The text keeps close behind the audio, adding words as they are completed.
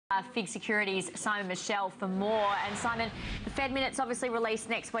Fiig Securities, Simon Michelle for more. And Simon, the Fed minutes obviously released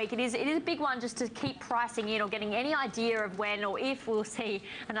next week. It is a big one just to keep pricing in or getting any idea of when or if we'll see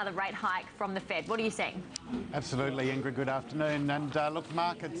another rate hike from the Fed. What are you seeing? Absolutely, Ingrid. Good afternoon. And look,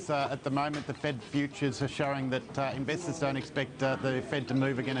 markets at the moment, the Fed futures are showing that investors don't expect the Fed to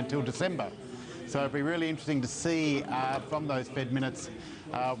move again until December. So it'll be really interesting to see from those Fed minutes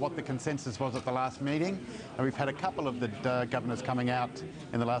what the consensus was at the last meeting. And we've had a couple of the governors coming out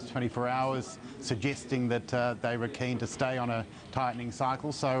in the last 24 hours suggesting that they were keen to stay on a tightening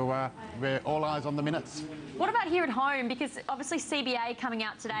cycle. So we're all eyes on the minutes. What about here at home? Because obviously CBA coming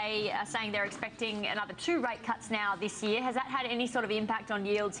out today saying they're expecting another 2 rate cuts now this year. Has that had any sort of impact on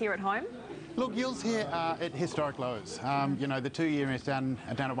yields here at home? Look, yields here are at historic lows. You know, the 2-year is down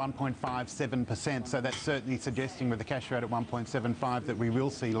at 1.57%, so that's certainly suggesting with the cash rate at 1.75 that we will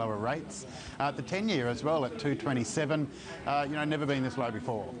see lower rates. The 10-year as well at 2.27, you know, never been this low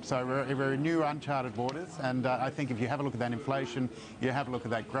before. So we're in new uncharted waters, and I think if you have a look at that inflation, you have a look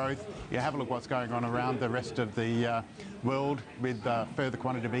at that growth, you have a look at what's going on around the rest of the world with further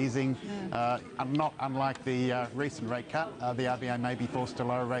quantitative easing, not unlike the recent rate cut, the RBA may be forced to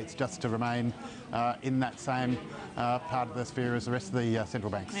lower rates just to remain in that same part of the sphere as the rest of the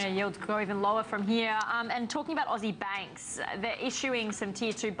central banks. Yeah, yields go even lower from here. And talking about Aussie banks, they're issuing some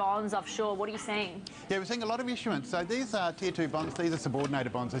Tier 2 bonds offshore. What are you seeing? Yeah, we're seeing a lot of issuance. So these are Tier 2 bonds. These are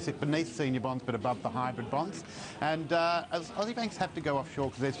subordinated bonds. They sit beneath senior bonds but above the hybrid bonds. And as Aussie banks have to go offshore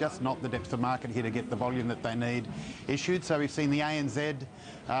because there's just not the depth of market here to get the volume that they need issued. So we've seen the ANZ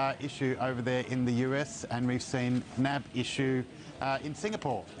issue over there in the US, and we've seen NAB issue in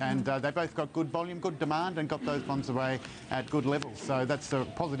Singapore, and they both got good volume, good demand, and got those bonds away at good levels. So that's a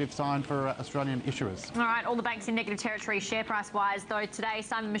positive sign for Australian issuers. All right, all the banks in negative territory share price wise though today.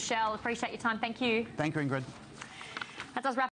 Simon Michelle, appreciate your time. Thank you. Thank you, Ingrid. That does wrap